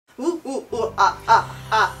Ooh, ooh, ooh, ah, ah,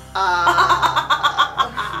 ah,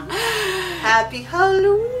 ah. Happy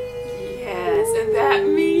Halloween! Yes, and that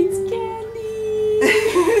means candy!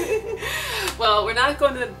 Well, we're not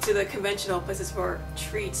going to the conventional places for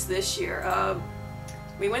treats this year.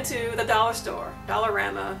 We went to the dollar store,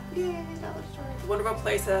 Dollarama. Yay, dollar store. Wonderful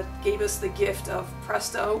place that gave us the gift of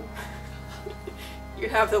Presto. You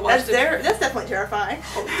have to That's watch that's definitely terrifying.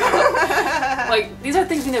 Like, these are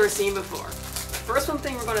things we've never seen before. First one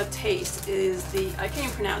thing we're going to taste is the, I can't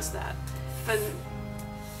even pronounce that.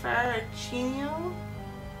 Farcino?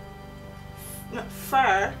 No,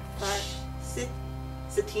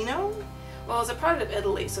 Citino? Well, it's a product of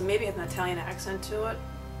Italy, so maybe it has an Italian accent to it.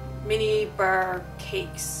 Mini bar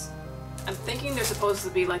cakes. I'm thinking they're supposed to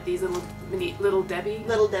be like these little Debbie.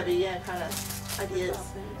 Little Debbie, yeah, kind of ideas.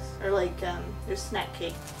 Or like your snack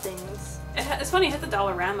cake things. It's funny, it has the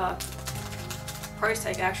Dollarama price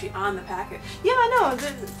tag actually on the package. Yeah, I know.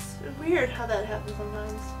 It's weird how that happens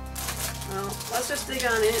sometimes. Well, let's just dig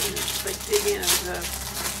on in and just like dig in.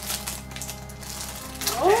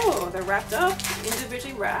 Oh, they're wrapped up,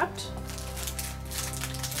 individually wrapped.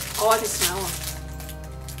 Oh, I can smell them.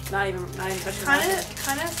 Not even touching them.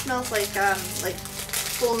 Kind of smells like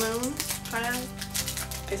full moon, kind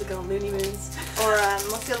of. Is it called Looney Moons? Or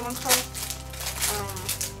what's the other one called?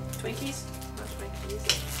 Twinkies? Not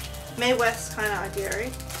Twinkies. Mae West kind of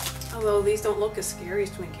dairy. Although these don't look as scary as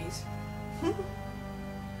Twinkies. I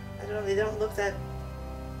don't know. They don't look that.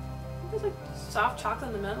 There's like soft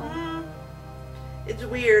chocolate in the middle. It's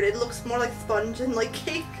weird. It looks more like sponge and like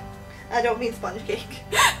cake. I don't mean sponge cake.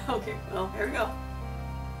 Okay, well, here we go.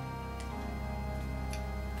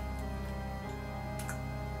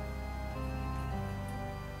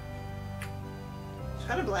 It's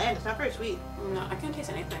kind of bland. It's not very sweet. No, I can't taste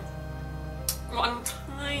anything. One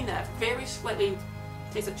tiny, very slightly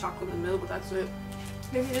taste of chocolate in the middle, but that's it.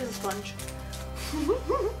 Maybe it is a sponge.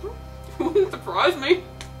 Wouldn't surprise me.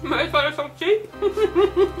 I thought it so cheap.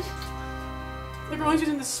 Everyone's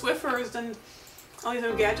using the Swiffers and all these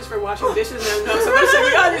new gadgets for washing dishes, and no, somebody said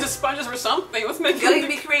we gotta use the sponges for something. Let's make You gotta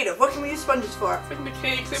be creative. What can we use sponges for? making the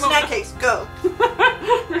cakes. They Snack cakes, go. You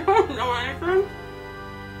don't know anything?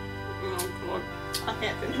 Oh god. I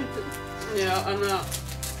can't finish it. Yeah, I'm not.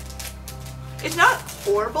 It's not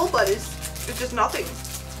horrible, but it's just nothing.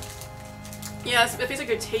 Yeah, it feels like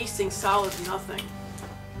you're tasting solid nothing.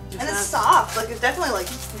 And it's soft. Like, it's definitely like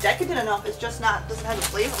decadent enough. It's just not, doesn't have a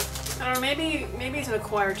flavor. I don't know, maybe it's an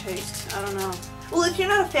acquired taste. I don't know. Well, if you're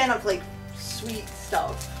not a fan of like sweet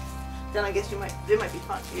stuff, then I guess it might be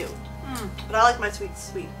fun for you. But I like my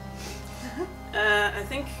sweet. I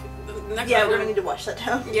think the next Yeah, we're gonna need to wash that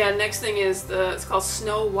down. Yeah, next thing is it's called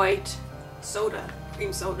Snow White soda,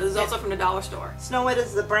 cream soda. This is also from the dollar store. Snow White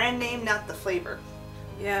is the brand name, not the flavor,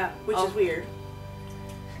 Yeah, which is weird.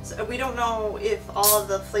 So we don't know if all of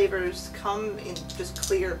the flavors come in just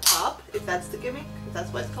clear pop, if that's the gimmick, if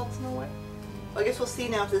that's why it's called Snow White. Well, I guess we'll see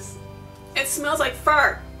now if this... It smells like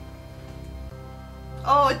fart.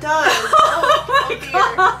 Oh, it does! Oh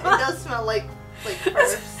dear. It does smell like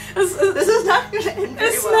farts. This is not going to end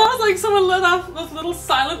very It well. smells like someone let off those little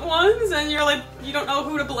silent ones, and you're like, you don't know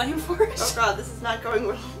who to blame for it. Oh god, this is not going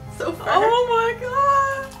well so far. Oh my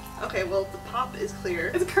god! Okay, well the pop is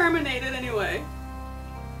clear. It's carbonated anyway.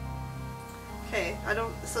 Okay, I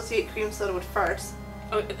don't associate cream soda with farts.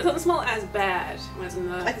 Oh, it doesn't smell as bad when it's in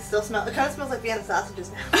the... I can still smell it. It kind of smells like Vienna sausages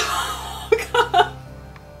now. Oh god!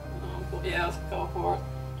 Oh, yeah, let's go for it.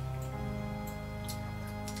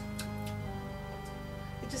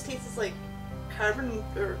 It just tastes like carbon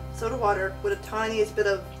or soda water with a tiniest bit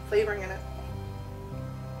of flavoring in it.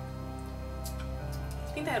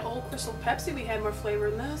 I think that old Crystal Pepsi we had more flavor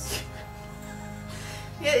than this.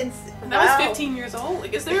 Yeah, it's... And that was 15 years old.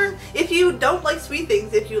 Like, is there... If you don't like sweet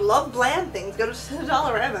things, if you love bland things, go to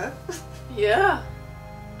Dollarama. Yeah.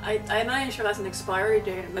 I'm not even sure that's an expiry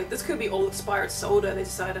date. Like, this could be old expired soda they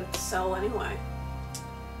decided to sell anyway.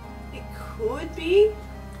 It could be,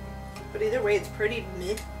 but either way, it's pretty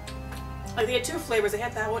meh. Like, they had two flavors. They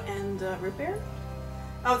had that one and root beer.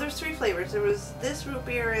 Oh, there's 3 flavors. There was this root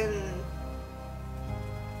beer and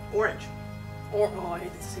orange. Or, oh, I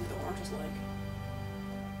hate to see what the orange is like.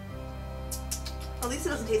 At least it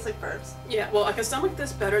doesn't taste like farts. Yeah, well, I can stomach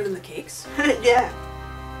this better than the cakes. Yeah.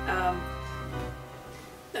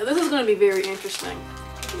 Now this is going to be very interesting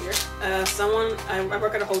here. I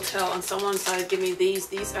work at a hotel and someone decided to give me these.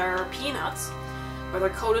 These are peanuts, but they're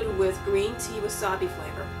coated with green tea wasabi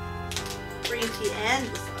flavor. Green tea and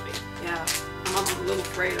wasabi. Yeah, I'm a little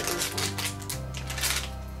afraid of this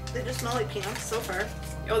one. They just smell like peanuts so far.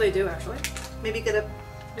 Oh, they do actually. Maybe get a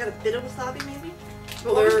bit of wasabi, maybe?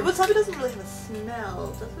 Well, wasabi doesn't really have a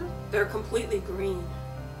smell, does it? they're completely green.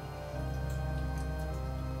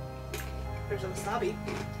 There's a wasabi.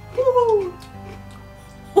 Woo!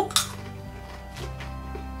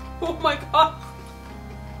 Oh my god.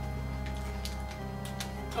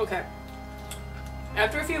 Okay.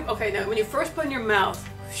 After a few, okay, now when you first put it in your mouth,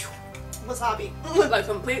 Wasabi. like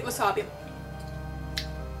complete wasabi.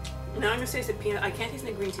 Now I'm gonna taste the peanut. I can't taste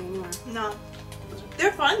the green tea anymore. No.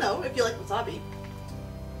 They're fine though, if you like wasabi.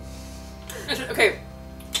 Okay.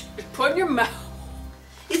 Put it in your mouth.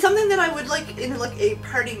 It's something that I would like in like a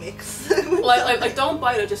party mix. like don't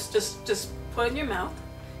bite it, just put it in your mouth.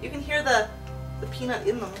 You can hear the peanut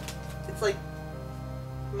in them. It's like,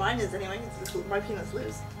 mine is anyway, my peanut's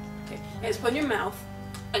loose. Okay, and just put it in your mouth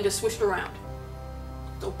and just swish it around.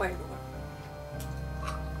 Don't bite it away.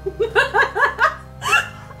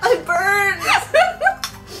 I burned!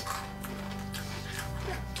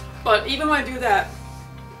 But even when I do that,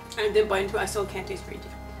 and I did bite into it, I still can't taste green tea.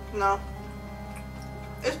 No.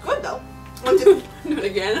 It's good though. Once you Do it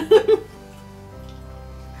again.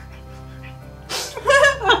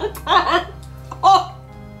 Oh!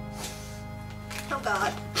 Oh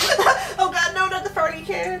god. Oh god, no, not the party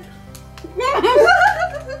can.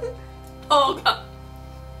 Oh god.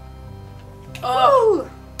 Oh. Ooh.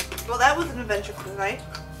 Well, that was an adventure for tonight.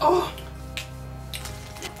 Oh.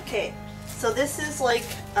 Okay, so this is like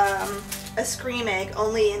a scream egg,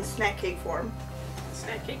 only in snack cake form.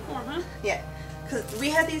 Snack cake form, huh? Yeah, because we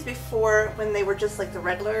had these before when they were just like the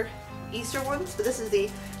regular Easter ones, but this is the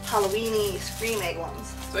Halloweeny scream egg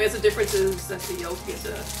ones. So I guess the difference is that the yolk is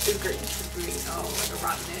green. green. Oh, like a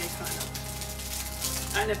rotten egg kind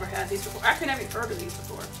of. I never had these before. Actually, I never heard of these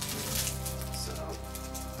before. So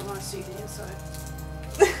I want to see the inside.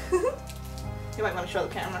 You might want to show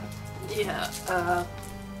the camera. Yeah.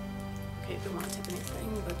 Okay, don't want to tip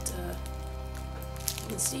anything, but you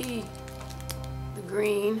can see the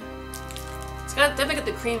green. It's got definitely got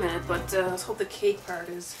the cream in it, but let's hope the cake part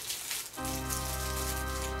is.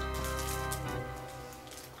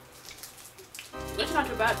 It's not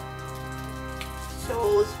too bad.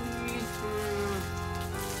 So sweet.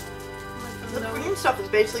 The green stuff is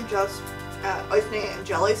basically just icing and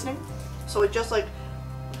gel icing. So it's just like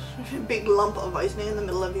a big lump of icing in the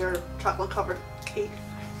middle of your chocolate covered cake.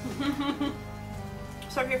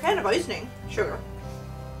 So if you're a fan of icing, sugar,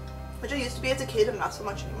 which I used to be as a kid, I'm not so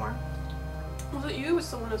much anymore. Was it you or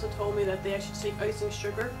someone else that told me that they actually take icing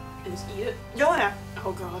sugar and just eat it? Oh yeah.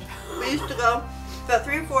 Oh god. We used to go, about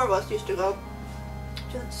 3 or 4 of us used to go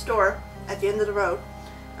to the store at the end of the road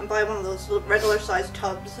and buy one of those regular sized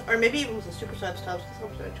tubs, or maybe even the super sized tubs, because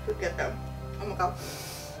sometimes you could get them. Oh my god.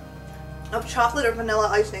 Of chocolate or vanilla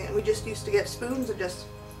icing, and we just used to get spoons and just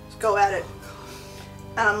go at it.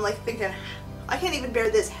 And I'm like thinking, I can't even bear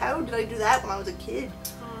this. How did I do that when I was a kid?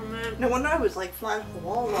 Oh man. No wonder I was like flying off the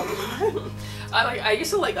wall all the time. I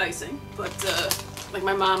used to like icing, but like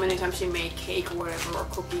my mom, anytime she made cake or whatever, or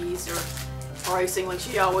cookies or icing, like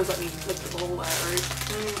she always let me lick the bowl out, right?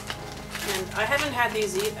 And I haven't had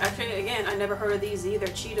these either. Actually, again, I never heard of these either.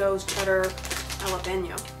 Cheetos, cheddar,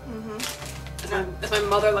 jalapeno. As my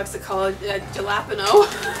mother likes to call it, jalapeno.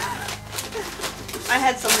 I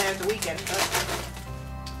had some there at the weekend, but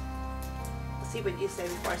let's see what you say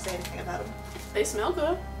before I say anything about them. They smell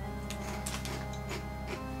good.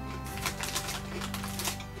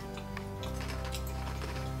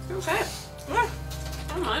 Okay. Yeah,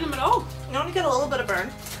 I don't mind them at all. you only get a little bit of burn.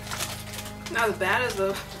 Not as bad as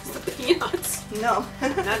the peanuts. No.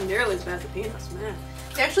 Not nearly as bad as the peanuts, man.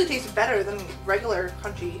 It actually tastes better than regular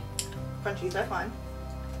crunchies, I find.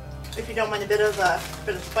 If you don't mind a bit of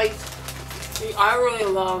spice. See, I really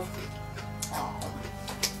love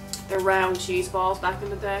the round cheese balls back in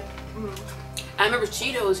the day. I remember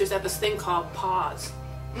Cheetos used to have this thing called Paws.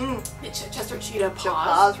 Chester Cheetah Paws. The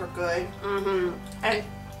paws were good. Mm-hmm. And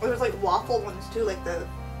there was like waffle ones too, like the...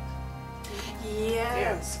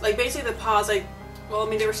 Yes. Like basically the Paws, like, well, I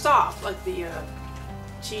mean, they were soft, like the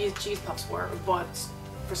cheese puffs were, but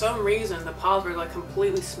for some reason the Paws were like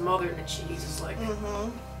completely smothered in the cheese. It's like,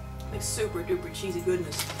 like super duper cheesy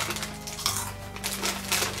goodness.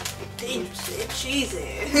 Dangerously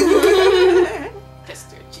cheesy.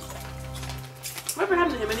 Chester Cheetah. Whatever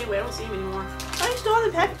happened to him anyway? I don't see him anymore. I still have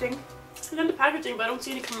the packaging. He's in the packaging, but I don't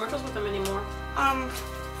see any commercials with him anymore.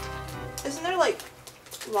 Isn't there like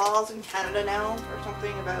laws in Canada now or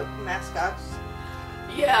something about mascots?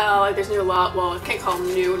 Yeah, like there's new law. Well, I can't call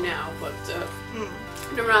them new now, but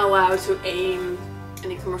they're not allowed to aim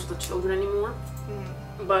any commercials at children anymore.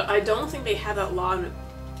 But I don't think they have that law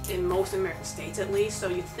in most American states, at least. So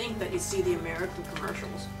you'd think that you'd see the American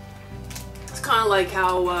commercials. It's kind of like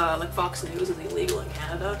how like Fox News is illegal in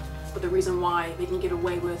Canada, but the reason why they can get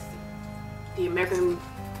away with the American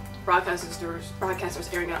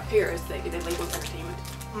broadcasters airing it up here is they label it entertainment.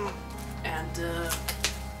 And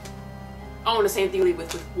I want the same thing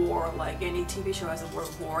with war. Like any TV show has the word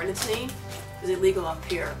war in its name is illegal up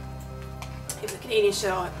here. If a Canadian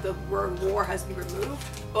show, the word war has to be removed,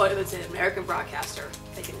 but if it's an American broadcaster,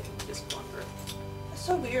 they can just go for it. That's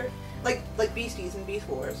so weird. Like Beasties and Beast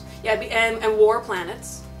Wars. Yeah, and War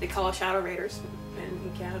Planets. They call it Shadow Raiders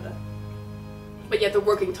in Canada. But yet the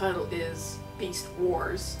working title is Beast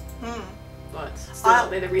Wars. But still,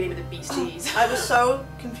 they renamed it Beasties. I was so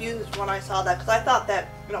confused when I saw that because I thought that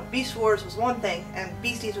Beast Wars was one thing and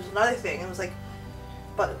Beasties was another thing. It was like,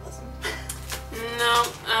 but it wasn't. No,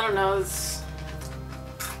 I don't know. It's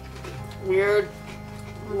weird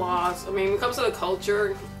laws. I mean, when it comes to the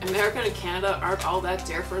culture, America and Canada aren't all that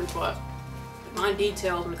different, but not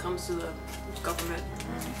detailed when it comes to the government.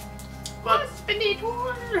 But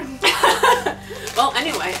well,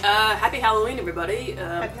 anyway, happy Halloween, everybody.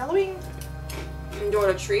 Happy Halloween. Enjoy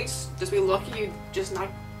the treats. Just be lucky you're just not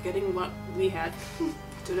getting what we had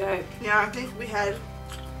today. Yeah, I think we had.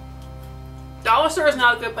 Dollar store is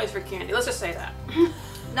not a good place for candy. Let's just say that.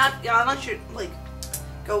 Unless you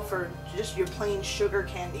go for just your plain sugar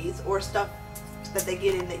candies or stuff that they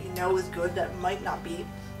get in that you know is good that might not be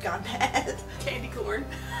gone bad. Candy corn.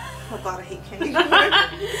 Oh god, I hate candy corn.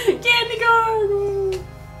 Candy corn!